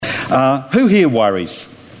Who here worries?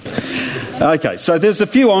 Okay, so there's a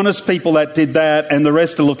few honest people that did that, and the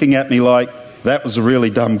rest are looking at me like, that was a really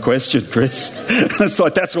dumb question, Chris. It's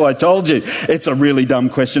like, that's why I told you. It's a really dumb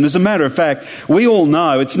question. As a matter of fact, we all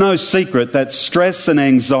know, it's no secret, that stress and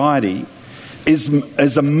anxiety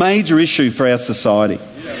is a major issue for our society.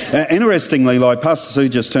 Interestingly, like Pastor Sue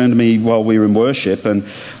just turned to me while we were in worship, and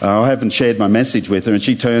I haven't shared my message with her, and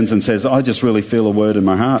she turns and says, I just really feel a word in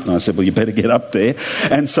my heart. And I said, well, you better get up there.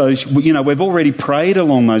 And so, you know, we've already prayed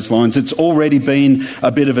along those lines. It's already been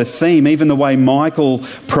a bit of a theme. Even the way Michael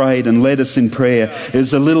prayed and led us in prayer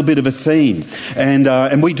is a little bit of a theme.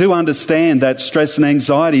 And we do understand that stress and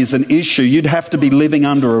anxiety is an issue. You'd have to be living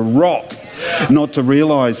under a rock not to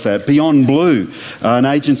realise that. Beyond Blue, an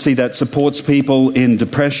agency that supports people in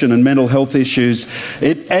depression and mental health issues,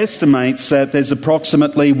 it estimates that there's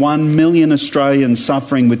approximately 1 million Australians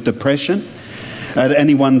suffering with depression at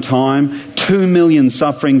any one time, 2 million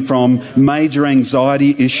suffering from major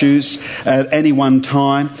anxiety issues at any one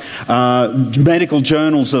time. Medical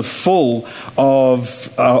journals are full of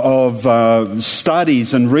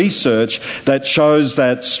studies and research that shows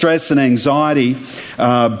that stress and anxiety,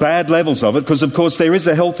 bad levels of it, because of course there is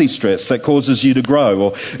a healthy stress that causes you to grow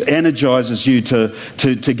or energises you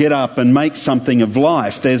to get up and make something of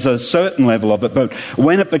life. There's a certain level of it, but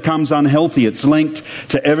when it becomes unhealthy, it's linked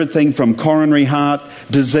to everything from coronary heart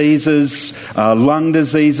diseases, lung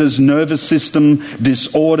diseases, nervous system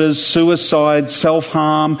disorders, suicide,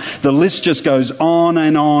 self-harm. The list just goes on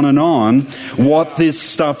and on and on, what this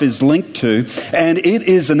stuff is linked to. And it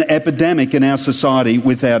is an epidemic in our society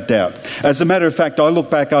without doubt. As a matter of fact, I look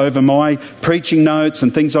back over my preaching notes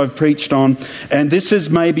and things I've preached on, and this is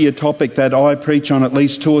maybe a topic that I preach on at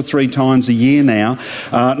least 2 or 3 times a year now.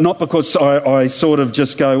 Not because I sort of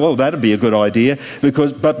just go, well, that'd be a good idea,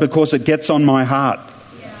 but because it gets on my heart.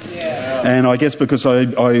 And I guess because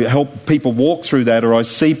I help people walk through that, or I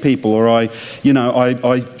see people, or I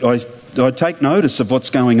take notice of what's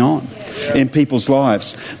going on in people's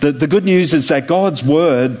lives. The good news is that God's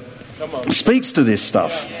Word speaks to this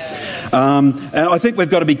stuff. And I think we've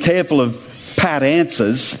got to be careful of pat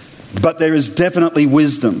answers, but there is definitely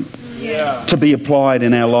wisdom to be applied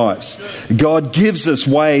in our lives. God gives us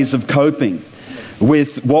ways of coping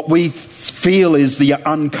with what we feel is the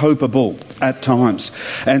uncopable at times.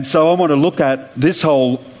 And so I want to look at this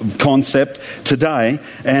whole concept today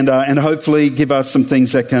and hopefully give us some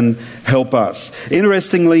things that can help us.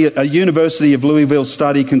 Interestingly, a University of Louisville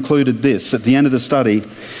study concluded this. At the end of the study,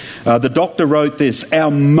 the doctor wrote this: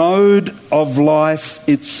 our mode of life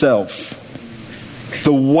itself,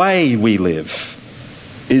 the way we live,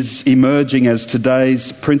 is emerging as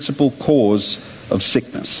today's principal cause of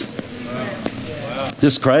sickness.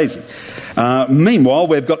 Just crazy. Meanwhile,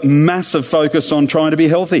 we've got massive focus on trying to be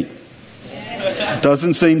healthy.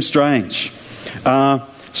 Doesn't seem strange.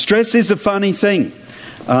 Stress is a funny thing.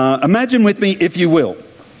 Imagine with me, if you will,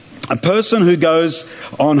 a person who goes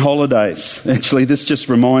on holidays. Actually, this just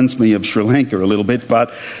reminds me of Sri Lanka a little bit,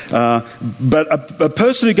 but a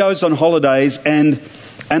person who goes on holidays and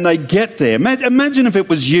they get there. Imagine if it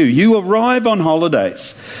was you. You arrive on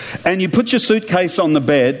holidays and you put your suitcase on the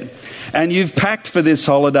bed and you've packed for this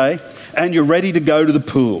holiday and you're ready to go to the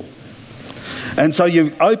pool. And so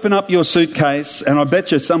you open up your suitcase, and I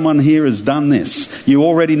bet you someone here has done this. You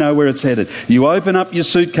already know where it's headed. You open up your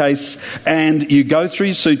suitcase and you go through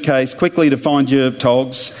your suitcase quickly to find your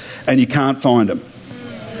togs, and you can't find them.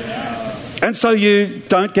 And so you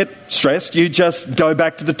don't get stressed, you just go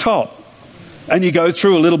back to the top and you go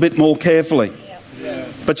through a little bit more carefully.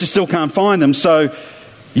 But you still can't find them, so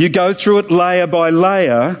you go through it layer by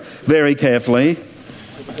layer very carefully,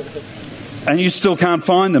 and you still can't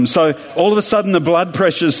find them. So all of a sudden the blood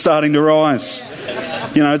pressure is starting to rise.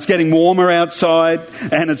 You know, it's getting warmer outside,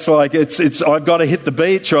 and it's like it's I've got to hit the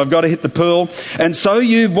beach or I've got to hit the pool. And so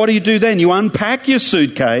what do you do then? You unpack your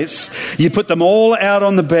suitcase, you put them all out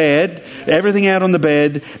on the bed, everything out on the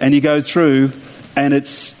bed, and you go through, and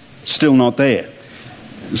it's still not there.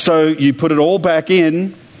 So you put it all back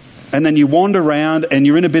in, and then you wander around and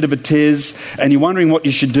you're in a bit of a tiz and you're wondering what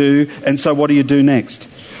you should do. And so what do you do next?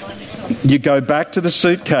 You go back to the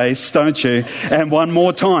suitcase, don't you? And one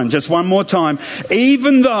more time, just one more time,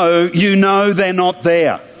 even though you know they're not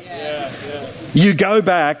there. You go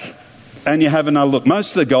back and you have another look.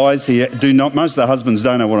 Most of the guys here do not, most of the husbands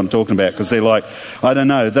don't know what I'm talking about, because they're like, I don't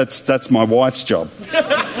know, that's my wife's job.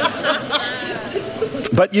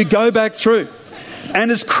 But you go back through. And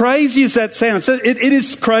as crazy as that sounds, it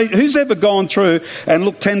is crazy. Who's ever gone through and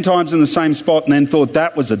looked 10 times in the same spot and then thought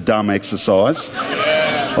that was a dumb exercise?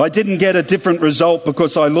 I didn't get a different result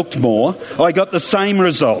because I looked more. I got the same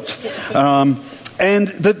result. And And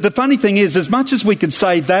the funny thing is, as much as we could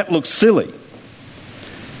say that looks silly,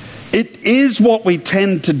 it is what we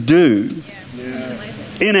tend to do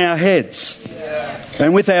in our heads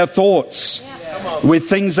and with our thoughts, with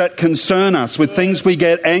things that concern us, with things we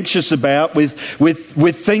get anxious about, with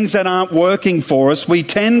things that aren't working for us. We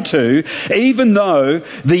tend to, even though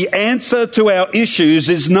the answer to our issues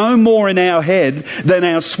is no more in our head than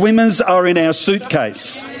our swimmers are in our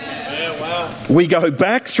suitcase. We go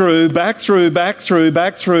back through, resorting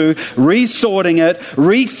it,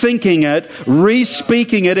 rethinking it,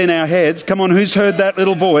 re-speaking it in our heads. Come on, who's heard that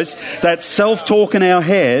little voice, that self-talk in our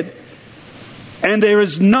head? And there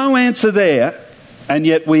is no answer there, and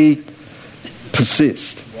yet we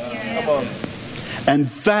persist. Wow. And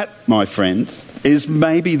that, my friend, is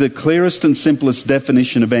maybe the clearest and simplest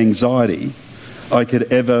definition of anxiety I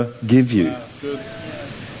could ever give you. That's good.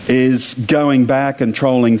 Is going back and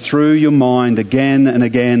trolling through your mind again and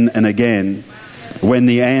again and again when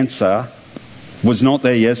the answer was not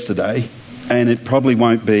there yesterday and it probably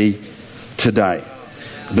won't be today.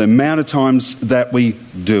 The amount of times that we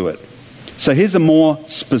do it. So here's a more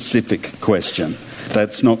specific question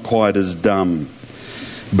that's not quite as dumb.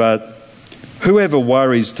 But whoever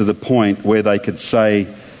worries to the point where they could say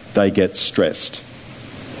they get stressed?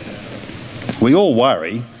 We all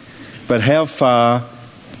worry, but how far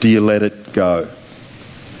do you let it go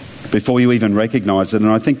before you even recognise it? And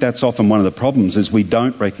I think that's often one of the problems, is we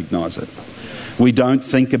don't recognise it. We don't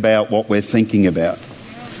think about what we're thinking about.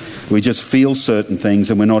 We just feel certain things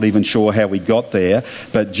and we're not even sure how we got there,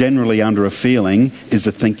 but generally under a feeling is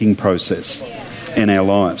a thinking process in our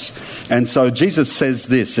lives. And so Jesus says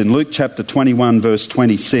this in Luke chapter 21 verse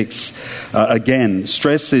 26. Again,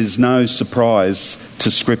 stress is no surprise to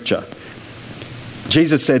Scripture.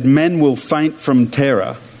 Jesus said, "Men will faint from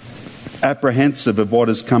terror, apprehensive of what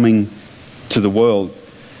is coming to the world."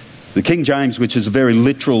 The King James, which is a very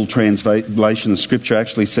literal translation of Scripture,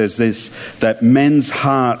 actually says this, that men's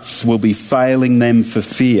hearts will be failing them for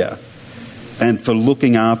fear and for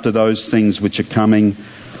looking after those things which are coming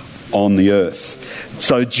on the earth.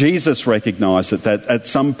 So Jesus recognised that at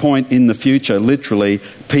some point in the future, literally,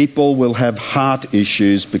 people will have heart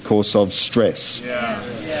issues because of stress.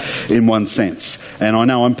 In one sense. And I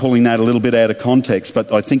know I'm pulling that a little bit out of context,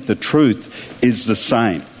 but I think the truth is the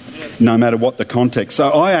same, no matter what the context. So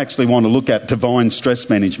I actually want to look at divine stress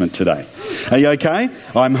management today. Are you okay?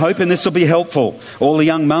 I'm hoping this will be helpful. All the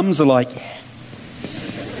young mums are like,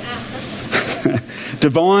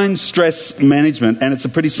 divine stress management, and it's a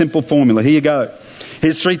pretty simple formula. Here you go.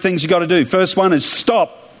 Here's 3 things you got to do. First one is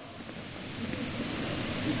stop.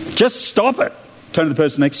 Just stop it. Turn to the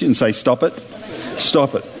person next to you and say, stop it.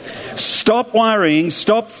 Stop it. Stop worrying.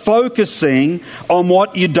 Stop focusing on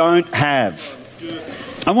what you don't have.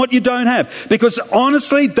 On what you don't have. Because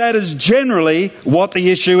honestly, that is generally what the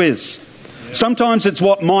issue is. Sometimes it's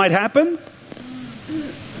what might happen.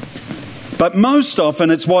 But most often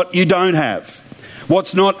it's what you don't have.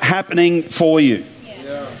 What's not happening for you.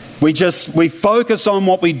 We focus on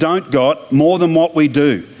what we don't got more than what we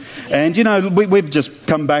do. And, you know, we've just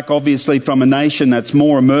come back, obviously, from a nation that's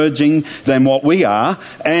more emerging than what we are.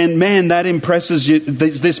 And, man, that impresses you,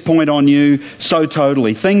 this point on you so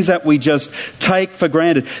totally. Things that we just take for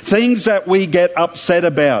granted. Things that we get upset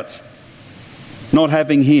about not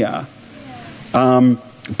having here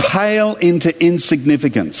pale into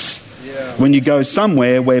insignificance when you go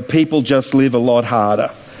somewhere where people just live a lot harder.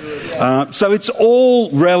 So it's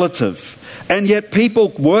all relative. And yet people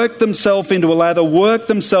work themselves into a lather, work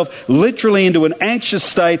themselves literally into an anxious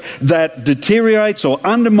state that deteriorates or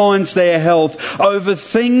undermines their health over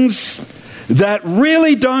things that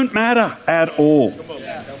really don't matter at all.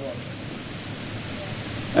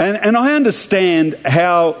 And I understand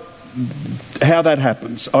how that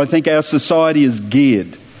happens. I think our society is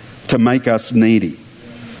geared to make us needy.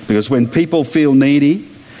 Because when people feel needy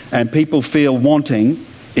and people feel wanting,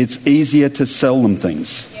 it's easier to sell them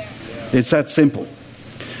things. It's that simple.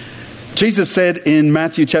 Jesus said in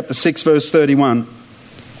Matthew chapter 6 verse 31,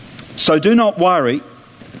 "So do not worry,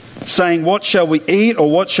 saying, what shall we eat,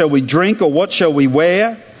 or what shall we drink, or what shall we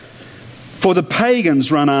wear? For the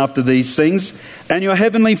pagans run after these things, and your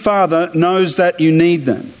heavenly Father knows that you need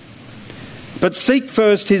them. But seek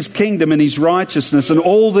first his kingdom and his righteousness, and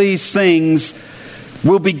all these things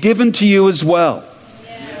will be given to you as well."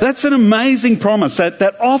 That's an amazing promise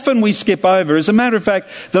that often we skip over. As a matter of fact,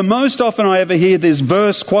 the most often I ever hear this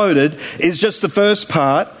verse quoted is just the first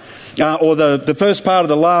part, or the first part of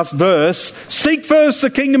the last verse, "Seek first the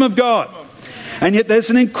kingdom of God." And yet there's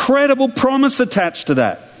an incredible promise attached to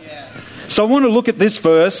that. So I want to look at this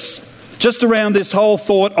verse just around this whole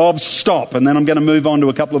thought of stop, and then I'm going to move on to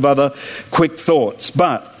a couple of other quick thoughts.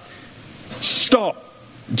 But stop.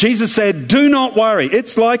 Jesus said, do not worry.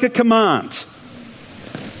 It's like a command.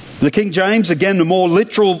 The King James, again, the more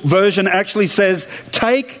literal version, actually says,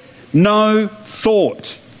 take no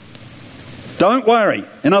thought. Don't worry.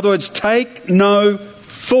 In other words, take no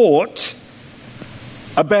thought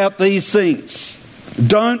about these things.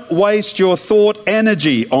 Don't waste your thought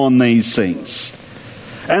energy on these things.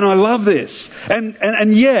 And I love this.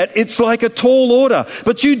 And yet, it's like a tall order.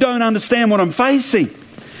 But you don't understand what I'm facing.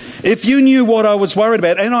 If you knew what I was worried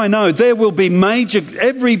about, and I know there will be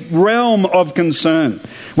every realm of concern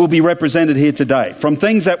will be represented here today. From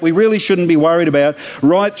things that we really shouldn't be worried about,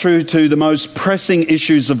 right through to the most pressing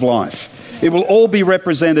issues of life. It will all be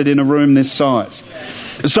represented in a room this size.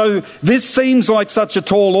 So this seems like such a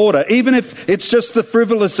tall order, even if it's just the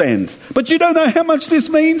frivolous end. But you don't know how much this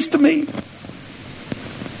means to me.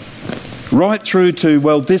 Right through to,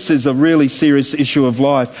 well, this is a really serious issue of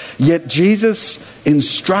life. Yet Jesus'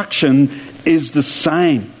 instruction is the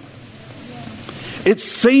same. It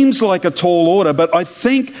seems like a tall order, but I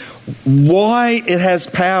think why it has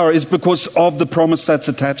power is because of the promise that's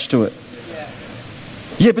attached to it.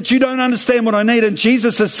 Yeah, but you don't understand what I need. And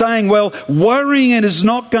Jesus is saying, well, worrying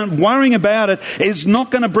about it is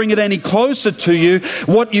not going to bring it any closer to you.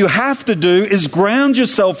 What you have to do is ground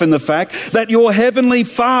yourself in the fact that your Heavenly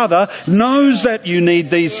Father knows that you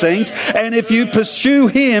need these things. And if you pursue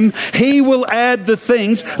Him, He will add the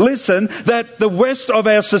things. Listen, that the rest of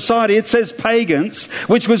our society, it says pagans,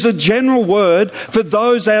 which was a general word for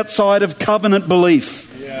those outside of covenant belief.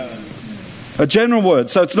 A general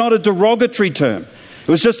word. So it's not a derogatory term. It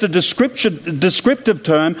was just a descriptive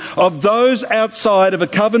term of those outside of a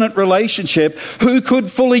covenant relationship who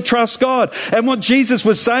could fully trust God. And what Jesus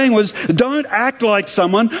was saying was, don't act like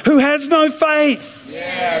someone who has no faith.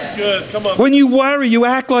 Yeah, that's good. Come on. When you worry, you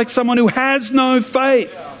act like someone who has no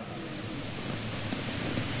faith.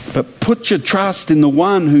 But put your trust in the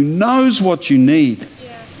one who knows what you need.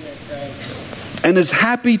 And is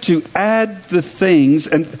happy to add the things.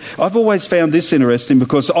 And I've always found this interesting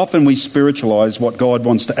because often we spiritualize what God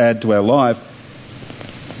wants to add to our life.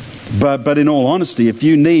 But in all honesty, if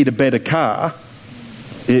you need a better car,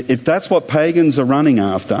 if that's what pagans are running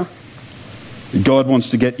after, God wants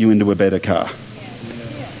to get you into a better car.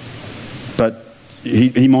 But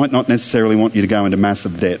he might not necessarily want you to go into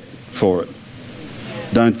massive debt for it.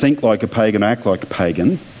 Don't think like a pagan, act like a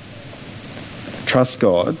pagan. Trust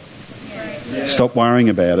God. Stop worrying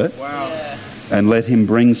about it. And let Him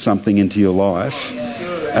bring something into your life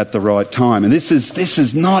at the right time. And this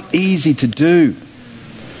is not easy to do.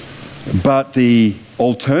 But the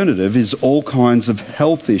alternative is all kinds of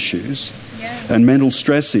health issues and mental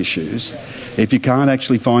stress issues if you can't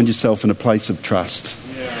actually find yourself in a place of trust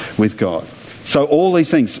with God. So all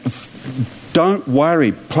these things, don't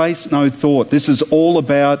worry, place no thought. This is all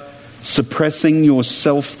about suppressing your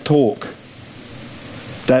self-talk.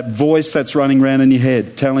 That voice that's running around in your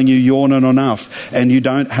head telling you you're not enough and you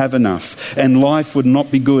don't have enough and life would not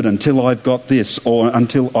be good until I've got this or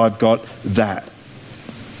until I've got that.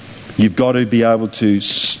 You've got to be able to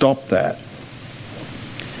stop that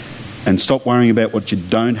and stop worrying about what you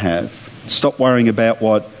don't have. Stop worrying about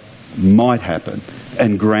what might happen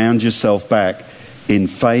and ground yourself back in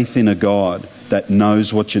faith in a God that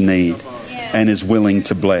knows what you need and is willing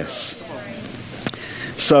to bless.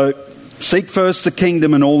 So, seek first the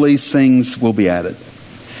kingdom and all these things will be added.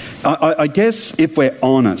 I guess if we're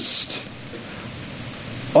honest,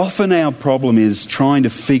 often our problem is trying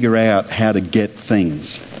to figure out how to get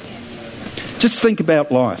things. Just think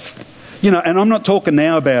about life. And I'm not talking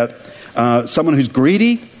now about someone who's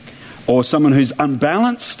greedy or someone who's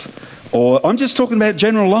unbalanced, or I'm just talking about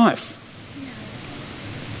general life.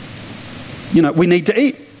 We need to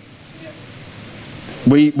eat.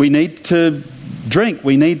 We need to drink,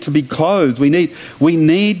 we need to be clothed, we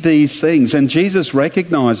need these things, and Jesus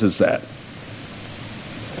recognizes that.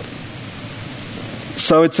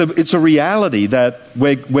 So it's a reality that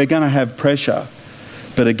we're going to have pressure,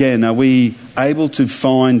 but again, are we able to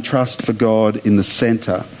find trust for God in the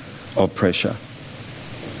center of pressure,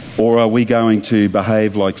 or are we going to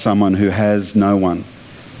behave like someone who has no one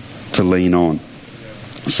to lean on?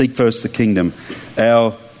 Seek first the kingdom.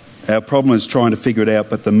 Our problem is trying to figure it out,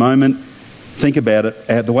 but the moment, think about it,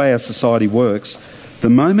 the way our society works, the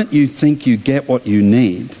moment you think you get what you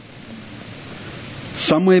need,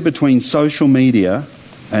 somewhere between social media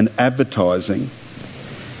and advertising,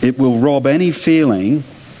 it will rob any feeling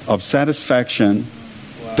of satisfaction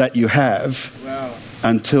that you have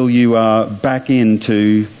until you are back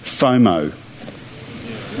into FOMO,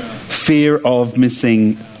 fear of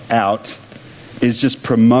missing out is just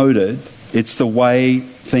promoted. It's the way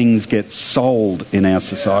things get sold in our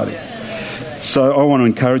society. So I want to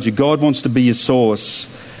encourage you. God wants to be your source,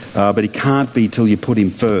 but he can't be till you put him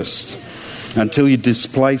first. Until you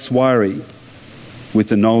displace worry with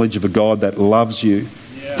the knowledge of a God that loves you,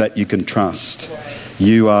 that you can trust.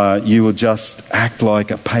 You will just act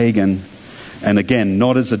like a pagan. And again,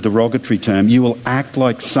 not as a derogatory term, you will act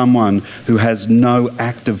like someone who has no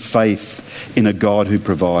active faith in a God who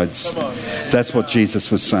provides. That's what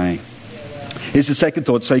Jesus was saying. Here's the second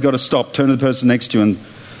thought. So you've got to stop. Turn to the person next to you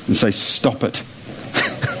and say, stop it.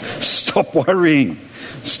 Stop worrying.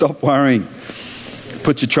 Stop worrying.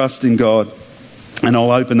 Put your trust in God. And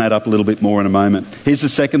I'll open that up a little bit more in a moment. Here's the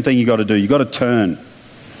second thing you've got to do. You've got to turn.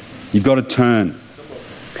 You've got to turn.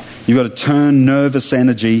 You've got to turn nervous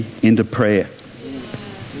energy into prayer.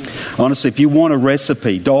 Honestly, if you want a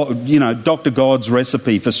recipe, Dr. God's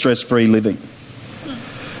recipe for stress-free living,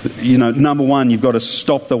 number one, you've got to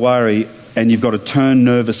stop the worry and you've got to turn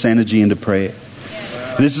nervous energy into prayer.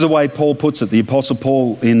 This is the way Paul puts it, the Apostle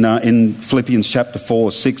Paul in Philippians chapter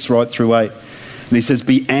 4, 6 right through 8. And he says,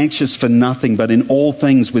 be anxious for nothing, but in all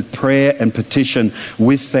things with prayer and petition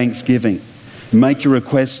with thanksgiving. Make your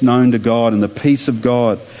requests known to God, and the peace of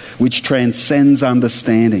God, which transcends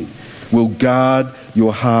understanding, will guard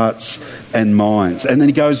your hearts and minds. And then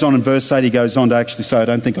he goes on in verse 8, he goes on to actually say, I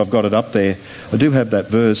don't think I've got it up there. I do have that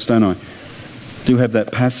verse, don't I? I do have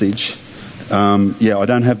that passage. I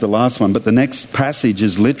don't have the last one, but the next passage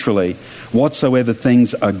is literally, whatsoever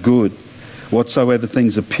things are good, whatsoever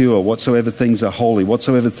things are pure, whatsoever things are holy,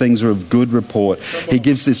 whatsoever things are of good report. He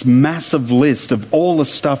gives this massive list of all the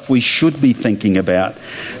stuff we should be thinking about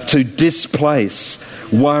to displace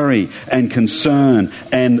worry and concern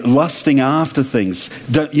and lusting after things.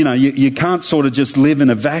 You can't sort of just live in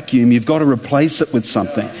a vacuum. You've got to replace it with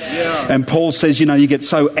something. And Paul says, you get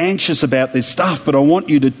so anxious about this stuff, but I want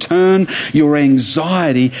you to turn your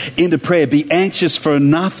anxiety into prayer. Be anxious for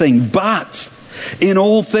nothing, but in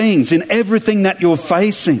all things, in everything that you're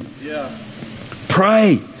facing,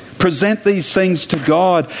 pray. Present these things to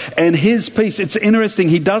God and his peace. It's interesting,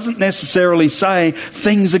 he doesn't necessarily say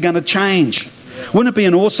things are going to change. Wouldn't it be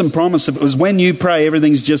an awesome promise if it was when you pray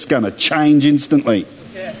everything's just going to change instantly?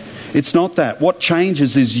 It's not that. What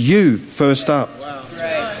changes is you first up.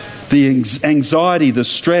 The anxiety, the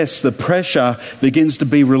stress, the pressure begins to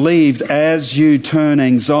be relieved as you turn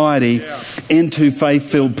anxiety into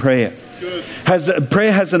faith-filled prayer.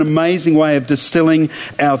 Prayer has an amazing way of distilling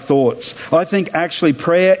our thoughts. I think actually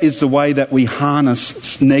prayer is the way that we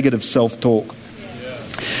harness negative self-talk.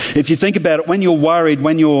 If you think about it, when you're worried,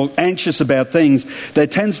 when you're anxious about things, there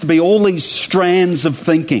tends to be all these strands of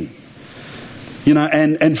thinking,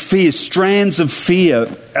 and fear, strands of fear.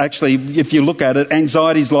 Actually, if you look at it,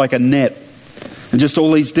 anxiety is like a net. And just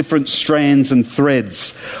all these different strands and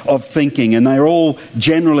threads of thinking. And they're all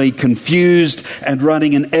generally confused and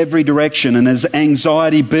running in every direction. And as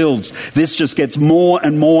anxiety builds, this just gets more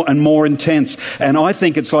and more and more intense. And I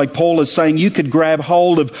think it's like Paul is saying, you could grab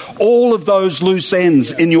hold of all of those loose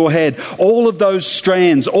ends in your head, all of those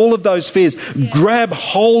strands, all of those fears. Grab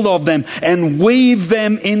hold of them and weave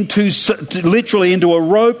them literally into a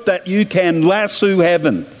rope that you can lasso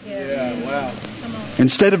heaven.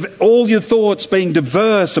 Instead of all your thoughts being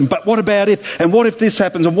diverse, but what about if, and what if this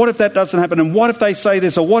happens, and what if that doesn't happen, and what if they say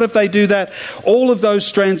this, or what if they do that? All of those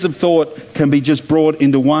strands of thought can be just brought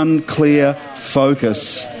into one clear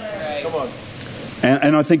focus.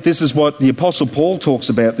 And I think this is what the Apostle Paul talks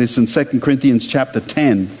about this in 2 Corinthians chapter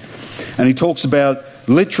 10. And he talks about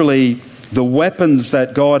literally the weapons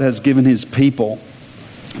that God has given his people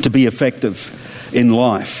to be effective in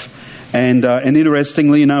life. And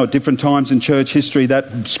interestingly, at different times in church history,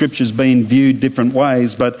 that scripture's been viewed different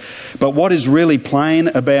ways. But what is really plain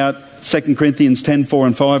about 2 Corinthians 10, 4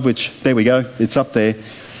 and 5, which, there we go, it's up there,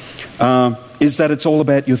 is that it's all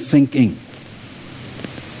about your thinking.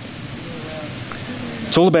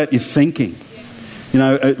 It's all about your thinking.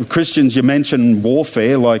 Christians, you mention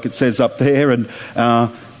warfare, like it says up there, and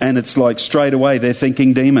it's like straight away they're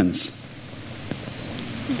thinking demons.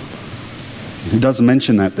 It doesn't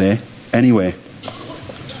mention that there. Anywhere.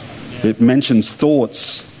 It mentions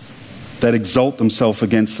thoughts that exalt themselves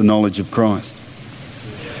against the knowledge of Christ.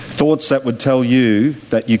 Thoughts that would tell you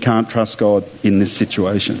that you can't trust God in this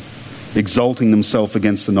situation. Exalting themselves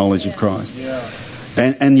against the knowledge of Christ.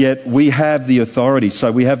 And yet we have the authority,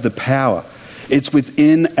 so we have the power. It's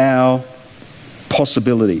within our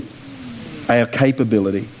possibility, our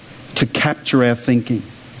capability to capture our thinking.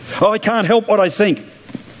 Oh, I can't help what I think.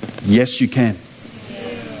 Yes, you can.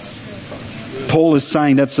 Paul is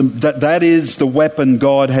saying that is the weapon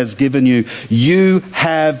God has given you. You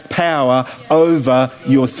have power over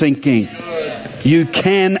your thinking. You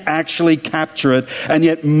can actually capture it, and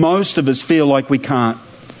yet most of us feel like we can't.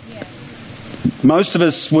 Most of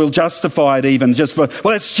us will justify it even just for,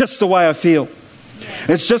 well, it's just the way I feel.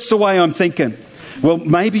 It's just the way I'm thinking. Well,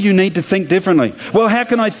 maybe you need to think differently. Well, how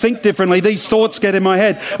can I think differently? These thoughts get in my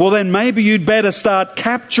head. Well, then maybe you'd better start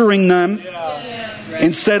capturing them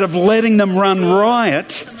instead of letting them run riot.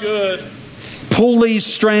 That's good. Pull these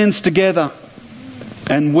strands together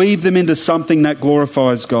and weave them into something that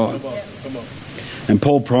glorifies God. Come on. And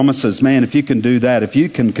Paul promises, man, if you can do that, if you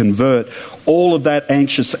can convert all of that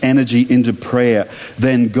anxious energy into prayer,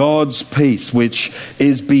 then God's peace, which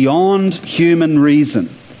is beyond human reason.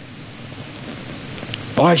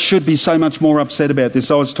 I should be so much more upset about this.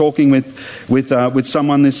 I was talking with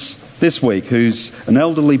someone this week who's an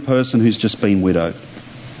elderly person who's just been widowed.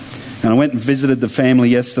 And I went and visited the family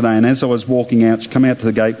yesterday, and as I was walking out, she came out to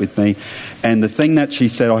the gate with me, and the thing that she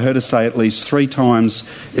said, I heard her say at least 3 times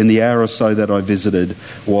in the hour or so that I visited,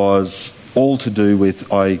 was all to do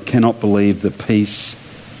with, I cannot believe the peace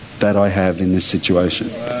that I have in this situation.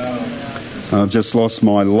 Wow. I've just lost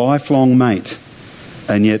my lifelong mate,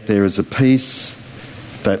 and yet there is a peace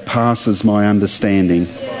that passes my understanding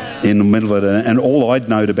in the middle of it. And all I'd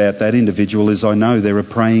note about that individual is I know they're a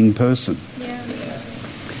praying person.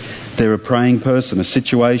 They're a praying person, a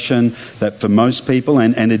situation that for most people,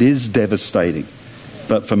 and it is devastating,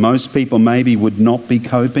 but for most people maybe would not be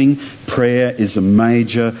coping. Prayer is a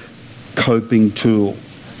major coping tool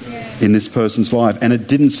in this person's life. And it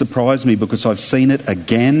didn't surprise me because I've seen it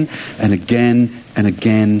again and again and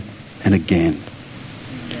again and again.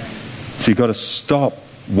 So you've got to stop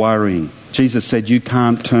worrying. Jesus said you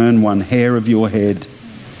can't turn one hair of your head.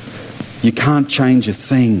 You can't change a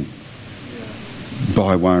thing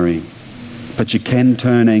by worrying. But you can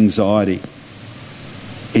turn anxiety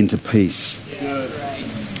into peace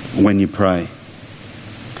when you pray.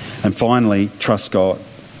 And finally, trust God.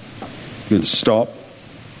 You've got to stop.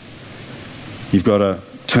 You've got to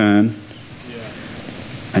turn.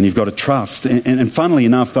 And you've got to trust. And funnily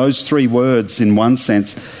enough, those 3 words in one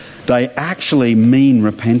sense, they actually mean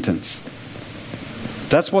repentance.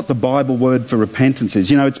 That's what the Bible word for repentance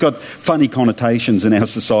is. You know, it's got funny connotations in our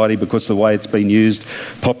society because of the way it's been used,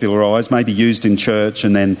 popularised, maybe used in church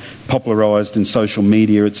and then popularised in social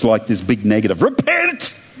media. It's like this big negative. Repent,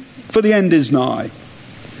 for the end is nigh.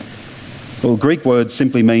 Well, the Greek word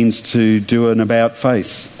simply means to do an about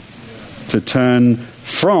face. To turn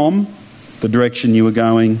from the direction you were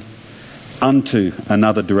going unto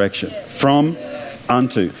another direction. From,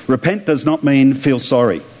 unto. Repent does not mean feel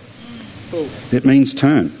sorry. It means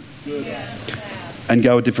turn and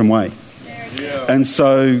go a different way. And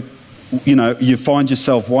so, you know, you find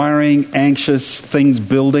yourself worrying, anxious, things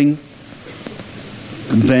building.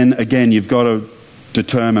 Then again, you've got to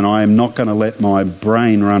determine, I am not going to let my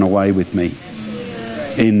brain run away with me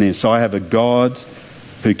in this. I have a God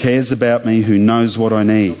who cares about me, who knows what I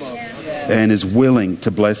need and is willing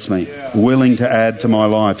to bless me, willing to add to my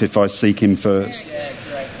life if I seek him first.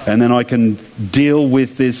 And then I can deal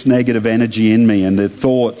with this negative energy in me and the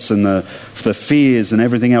thoughts and the fears and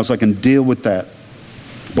everything else. I can deal with that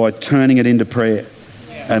by turning it into prayer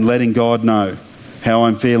and letting God know how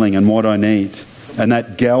I'm feeling and what I need. And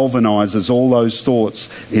that galvanizes all those thoughts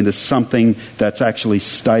into something that's actually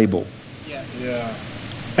stable.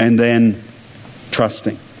 And then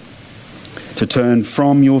trusting. To turn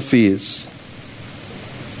from your fears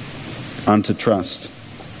unto trust.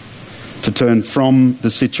 To turn from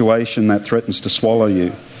the situation that threatens to swallow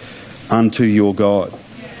you unto your God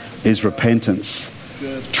is repentance.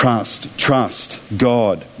 Trust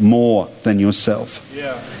God more than yourself.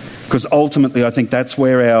 Because ultimately I think that's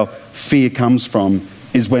where our fear comes from,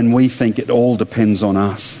 is when we think it all depends on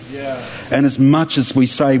us. And as much as we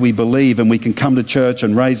say we believe and we can come to church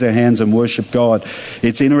and raise our hands and worship God,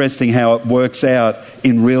 it's interesting how it works out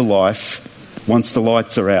in real life once the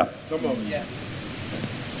lights are out.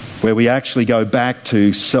 Where we actually go back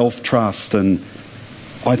to self-trust and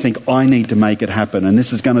I think I need to make it happen and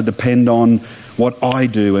this is going to depend on what I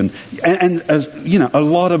do. And you know, a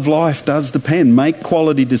lot of life does depend. Make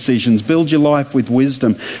quality decisions, build your life with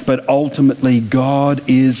wisdom, but ultimately God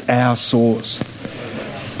is our source.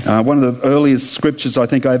 One of the earliest scriptures I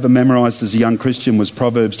think I ever memorised as a young Christian was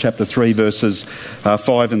Proverbs chapter 3 verses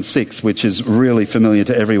 5 and 6, which is really familiar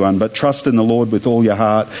to everyone. But trust in the Lord with all your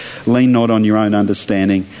heart, lean not on your own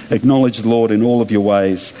understanding, acknowledge the Lord in all of your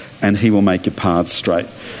ways, and he will make your paths straight.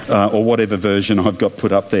 Or whatever version I've got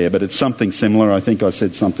put up there, but it's something similar. I think I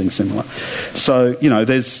said something similar. So,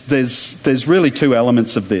 there's really two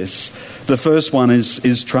elements of this. The first one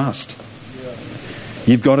is trust.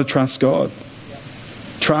 You've got to trust God.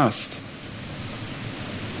 Trust.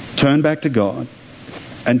 Turn back to God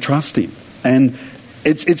and trust him. And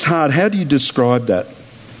it's hard. How do you describe that?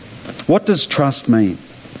 What does trust mean?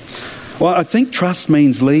 Well, I think trust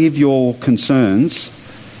means leave your concerns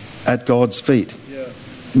at God's feet.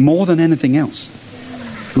 More than anything else.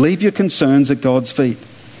 Leave your concerns at God's feet.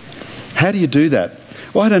 How do you do that?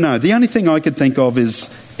 Well, I don't know. The only thing I could think of is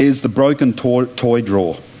the broken toy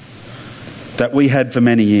drawer that we had for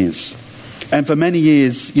many years. And for many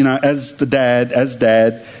years, as dad,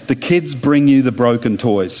 the kids bring you the broken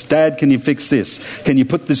toys. Dad, can you fix this? Can you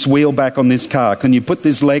put this wheel back on this car? Can you put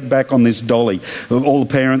this leg back on this dolly? All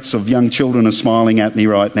the parents of young children are smiling at me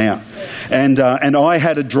right now. And I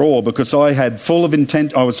had a drawer because I was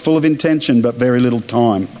full of intention but very little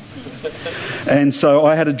time. And so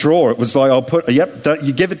I had a drawer. It was like,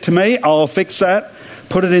 you give it to me, I'll fix that,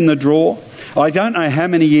 put it in the drawer. I don't know how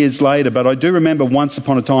many years later, but I do remember once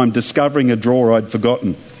upon a time discovering a drawer I'd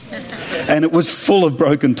forgotten. And it was full of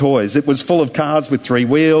broken toys. It was full of cars with 3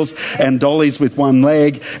 wheels and dollies with 1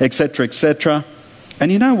 leg, etc., etc.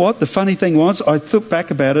 And you know what? The funny thing was, I thought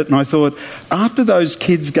back about it and I thought, after those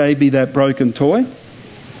kids gave me that broken toy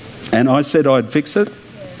and I said I'd fix it,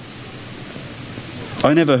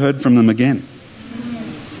 I never heard from them again.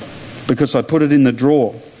 Because I put it in the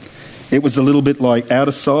drawer. It was a little bit like out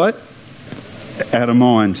of sight, out of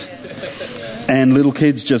mind. And little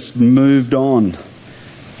kids just moved on.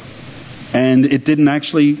 And it didn't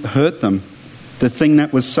actually hurt them. The thing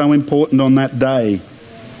that was so important on that day,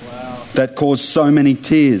 that caused so many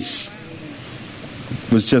tears,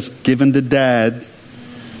 was just given to Dad.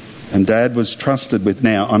 And Dad was trusted with.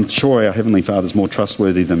 Now, I'm sure our Heavenly Father's more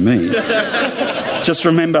trustworthy than me. Just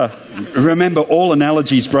remember, all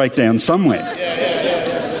analogies break down somewhere.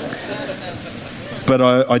 But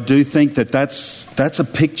I do think that's a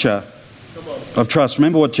picture of trust.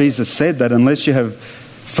 Remember what Jesus said, that unless you have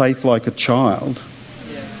faith like a child,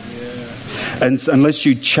 and unless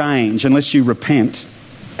you change, unless you repent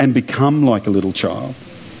and become like a little child,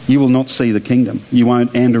 you will not see the kingdom. You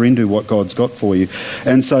won't enter into what God's got for you.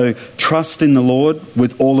 And so trust in the Lord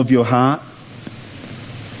with all of your heart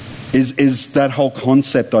is that whole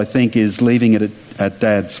concept, I think, is leaving it at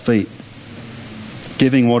Dad's feet.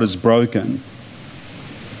 Giving what is broken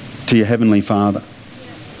to your Heavenly Father,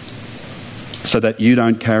 so that you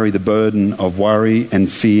don't carry the burden of worry and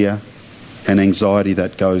fear and anxiety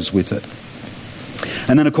that goes with it.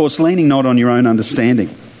 And then, of course, leaning not on your own understanding.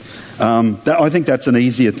 I think that's an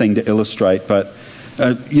easier thing to illustrate, but,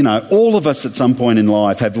 all of us at some point in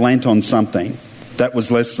life have lent on something that was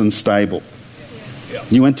less than stable.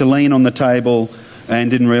 You went to lean on the table and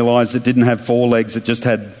didn't realise it didn't have 4 legs, it just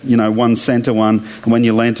had, one centre one, and when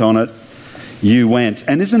you leant on it, you went.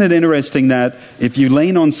 And isn't it interesting that if you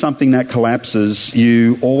lean on something that collapses,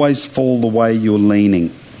 you always fall the way you're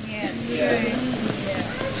leaning?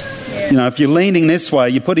 If you're leaning this way,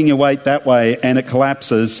 you're putting your weight that way and it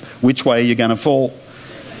collapses, which way are you going to fall?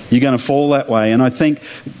 You're going to fall that way. And I think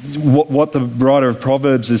what the writer of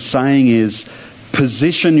Proverbs is saying is,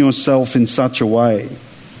 position yourself in such a way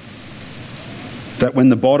that when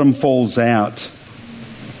the bottom falls out,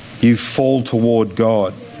 you fall toward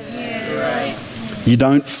God. You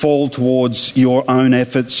don't fall towards your own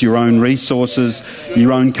efforts, your own resources,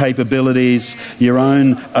 your own capabilities, your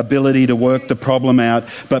own ability to work the problem out,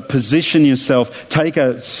 but position yourself, take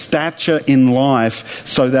a stature in life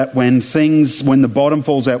so that when the bottom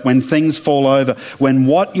falls out, when things fall over, when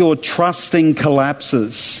what you're trusting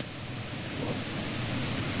collapses,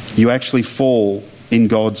 you actually fall in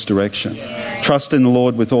God's direction. Trust in the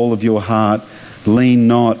Lord with all of your heart. Lean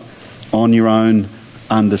not on your own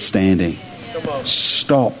understanding.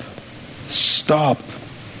 Stop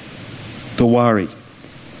the worry.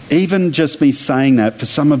 Even just me saying that, for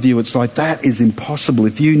some of you it's like, that is impossible.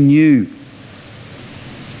 If you knew.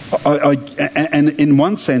 And in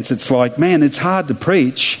one sense it's like, man, it's hard to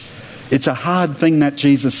preach. It's a hard thing that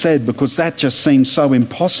Jesus said, because that just seems so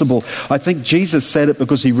impossible. I think Jesus said it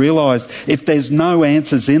because he realised if there's no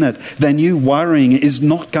answers in it, then you worrying is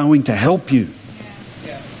not going to help you.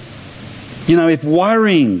 If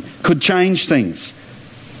worrying could change things,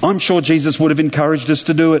 I'm sure Jesus would have encouraged us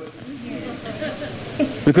to do it.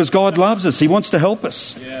 Because God loves us. He wants to help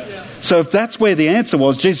us. So if that's where the answer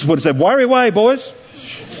was, Jesus would have said, worry away, boys.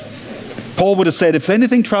 Paul would have said, if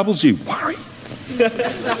anything troubles you, worry.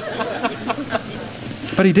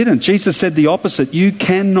 But he didn't. Jesus said the opposite. You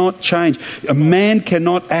cannot change. A man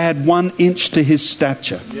cannot add 1 inch to his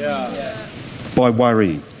stature by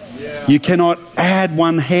worrying. You cannot add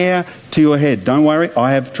 1 hair to your head. Don't worry,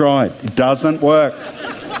 I have tried. It doesn't work.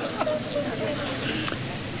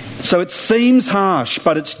 So it seems harsh,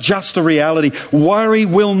 but it's just a reality. Worry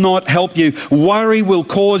will not help you. Worry will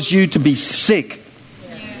cause you to be sick.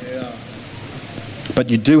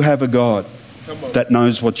 But you do have a God that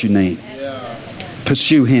knows what you need.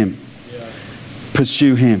 Pursue Him.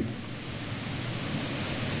 Pursue Him.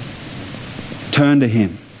 Turn to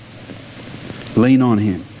Him. Lean on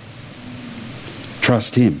Him.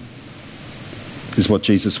 Trust Him, is what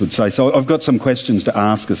Jesus would say. So I've got some questions to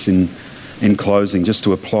ask us in closing, just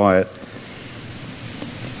to apply it.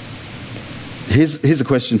 Here's a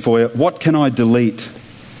question for you. What can I delete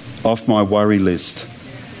off my worry list?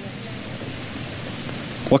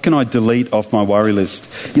 What can I delete off my worry list?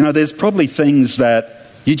 You know, there's probably things that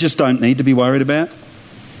you just don't need to be worried about.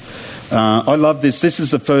 I love this. This is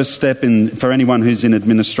the first step for anyone who's in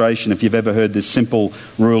administration. If you've ever heard this simple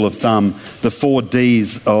rule of thumb, the 4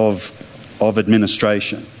 Ds of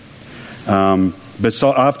administration. But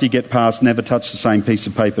so after you get past never touch the same piece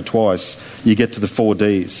of paper twice, you get to the 4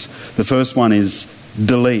 Ds. The first one is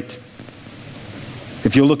delete.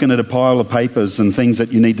 If you're looking at a pile of papers and things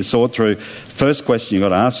that you need to sort through, first question you've got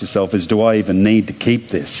to ask yourself is, do I even need to keep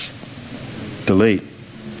this? Delete.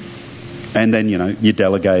 And then, you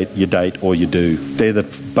delegate, you date, or you do.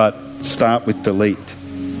 But start with delete.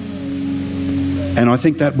 And I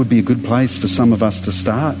think that would be a good place for some of us to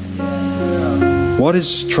start. What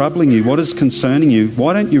is troubling you? What is concerning you?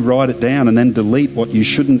 Why don't you write it down and then delete what you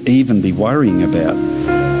shouldn't even be worrying about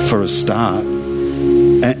for a start?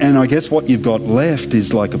 And I guess what you've got left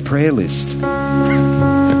is like a prayer list.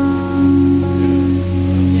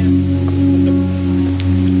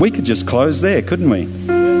 We could just close there, couldn't we?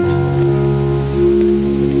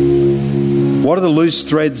 What are the loose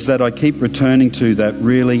threads that I keep returning to that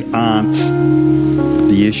really aren't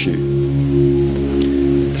the issue?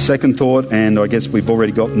 Second thought, and I guess we've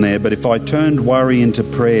already gotten there, but if I turned worry into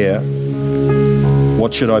prayer,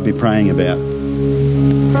 what should I be praying about?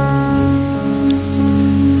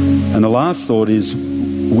 And the last thought is,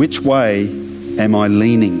 which way am I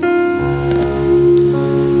leaning?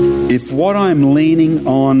 If what I'm leaning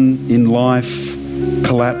on in life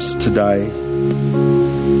collapsed today,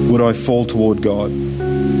 would I fall toward God?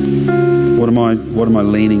 What am I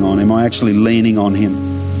leaning on? Am I actually leaning on Him?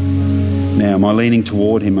 Now, am I leaning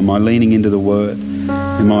toward Him? Am I leaning into the Word?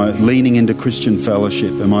 Am I leaning into Christian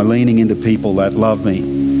fellowship? Am I leaning into people that love me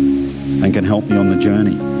and can help me on the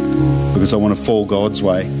journey? Because I want to fall God's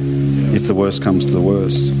way if the worst comes to the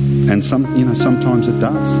worst. And sometimes it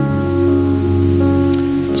does.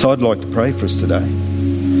 So I'd like to pray for us today.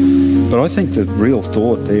 But I think the real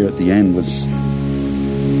thought there at the end was,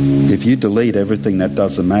 if you delete everything that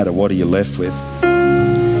doesn't matter, what are you left with?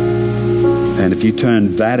 And if you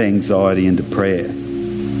turn that anxiety into prayer,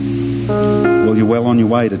 well, you're well on your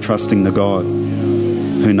way to trusting the God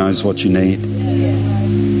who knows what you need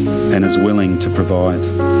and is willing to provide.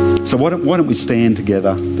 So why don't we stand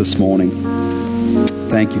together this morning?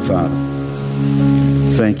 Thank you, Father.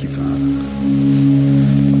 Thank you, Father.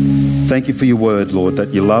 Thank you for your word, Lord, that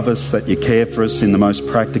you love us, that you care for us in the most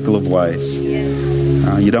practical of ways.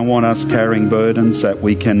 You don't want us carrying burdens that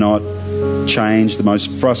we cannot change. The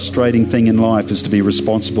most frustrating thing in life is to be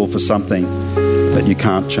responsible for something that you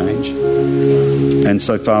can't change. And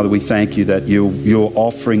so, Father, we thank you that you're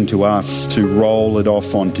offering to us to roll it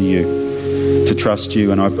off onto you, to trust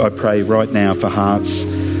you. And I pray right now for hearts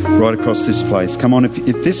right across this place. Come on, if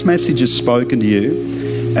this message has spoken to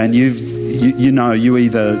you and you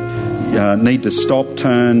either need to stop,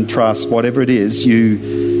 turn, trust, whatever it is,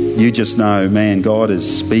 you just know, man, God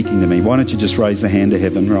is speaking to me. Why don't you just raise the hand to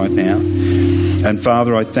heaven right now? And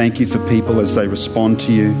Father, I thank you for people as they respond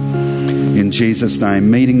to you in Jesus'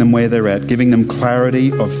 name, meeting them where they're at, giving them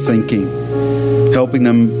clarity of thinking, helping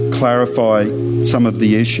them clarify some of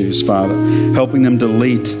the issues, Father, helping them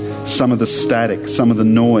delete some of the static, some of the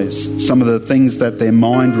noise, some of the things that their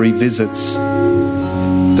mind revisits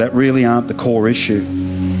that really aren't the core issue.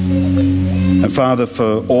 And Father,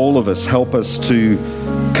 for all of us, help us to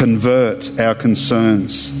convert our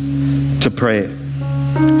concerns to prayer.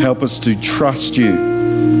 Help us to trust you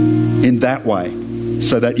in that way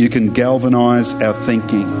so that you can galvanize our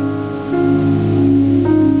thinking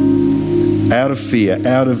out of fear,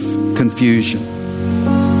 out of confusion,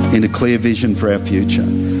 into clear vision for our future.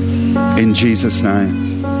 In Jesus'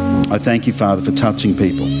 name. I thank you, Father, for touching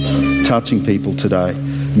people today,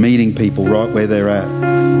 meeting people right where they're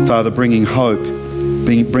at. Father, bringing hope.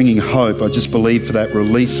 I just believe for that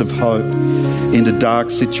release of hope into dark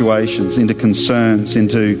situations, into concerns,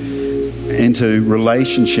 into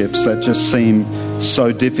relationships that just seem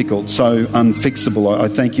so difficult, so unfixable. I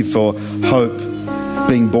thank you for hope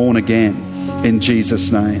being born again in Jesus'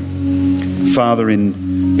 name. Father,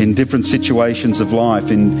 in different situations of life,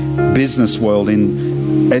 in business world,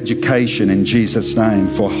 in education, in Jesus' name,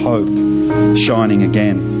 for hope shining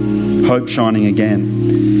again. Hope shining again.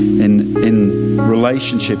 In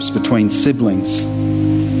relationships between siblings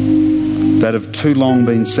that have too long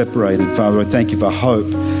been separated. Father, I thank you for hope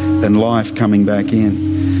and life coming back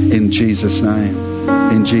in Jesus' name.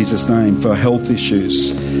 In Jesus' name, for health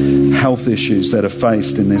issues that are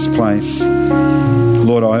faced in this place.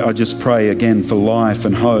 Lord, I just pray again for life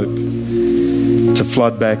and hope to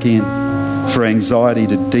flood back in, for anxiety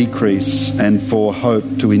to decrease and for hope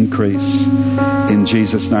to increase in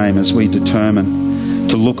Jesus' name, as we determine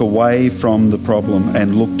to look away from the problem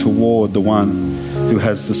and look toward the one who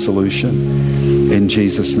has the solution. In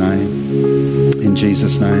Jesus' name. In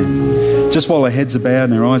Jesus' name. Just while our heads are bowed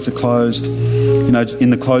and our eyes are closed, you know, in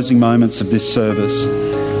the closing moments of this service,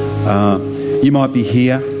 you might be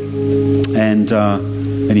here and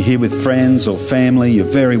you're here with friends or family. You're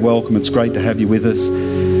very welcome. It's great to have you with us.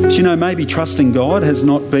 But you know, maybe trusting God has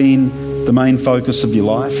not been the main focus of your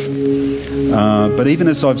life. But even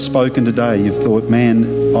as I've spoken today, you've thought,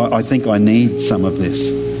 man, I think I need some of this.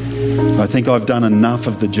 I think I've done enough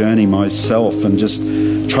of the journey myself and just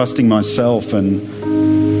trusting myself, and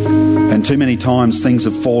too many times things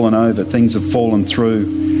have fallen over, things have fallen through,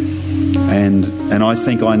 and I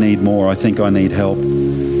think I need more. I think I need help.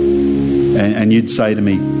 And you'd say to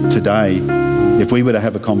me today, if we were to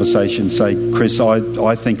have a conversation, say, Chris,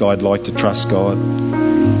 I think I'd like to trust God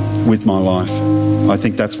with my life. I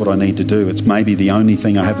think that's what I need to do. It's maybe the only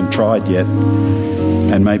thing I haven't tried yet,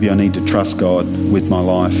 and maybe I need to trust God with my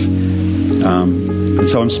life. And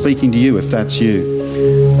so I'm speaking to you if that's you.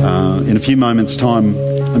 In a few moments' time,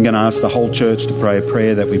 I'm going to ask the whole church to pray a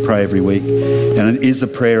prayer that we pray every week. And it is a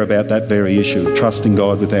prayer about that very issue, of trusting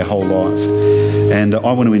God with our whole life. And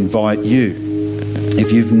I want to invite you,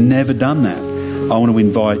 if you've never done that, I want to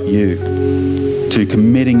invite you to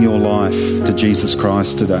committing your life to Jesus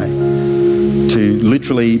Christ today. To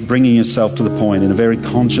literally bringing yourself to the point in a very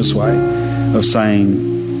conscious way of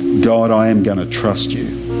saying, God, I am going to trust you.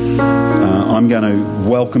 I'm going to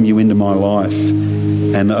welcome you into my life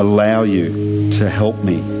and allow you to help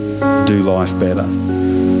me do life better.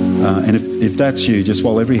 And if that's you, just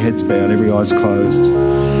while every head's bowed, every eye's closed,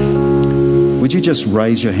 would you just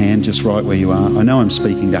raise your hand just right where you are? I know I'm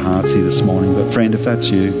speaking to hearts here this morning, but friend, if that's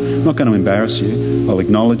you, I'm not going to embarrass you. I'll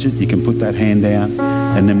acknowledge it. You can put that hand down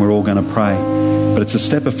and then we're all going to pray. But it's a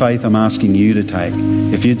step of faith I'm asking you to take.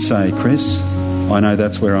 If you'd say, Chris, I know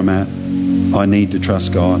that's where I'm at. I need to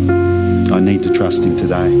trust God. I need to trust Him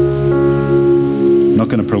today. I'm not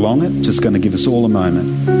going to prolong it, just going to give us all a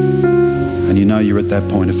moment. And you know you're at that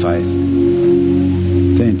point of faith.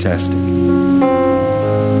 Fantastic.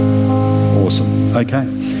 Awesome. Okay.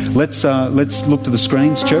 Let's look to the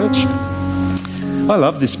screens, church. I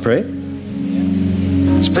love this prayer.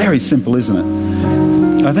 It's very simple, isn't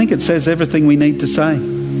it? I think it says everything we need to say.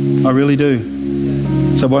 I really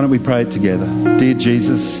do. So why don't we pray it together? Dear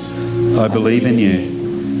Jesus, I believe in you.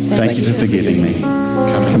 Thank you for forgiving me.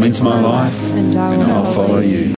 Come into my life and I'll follow you.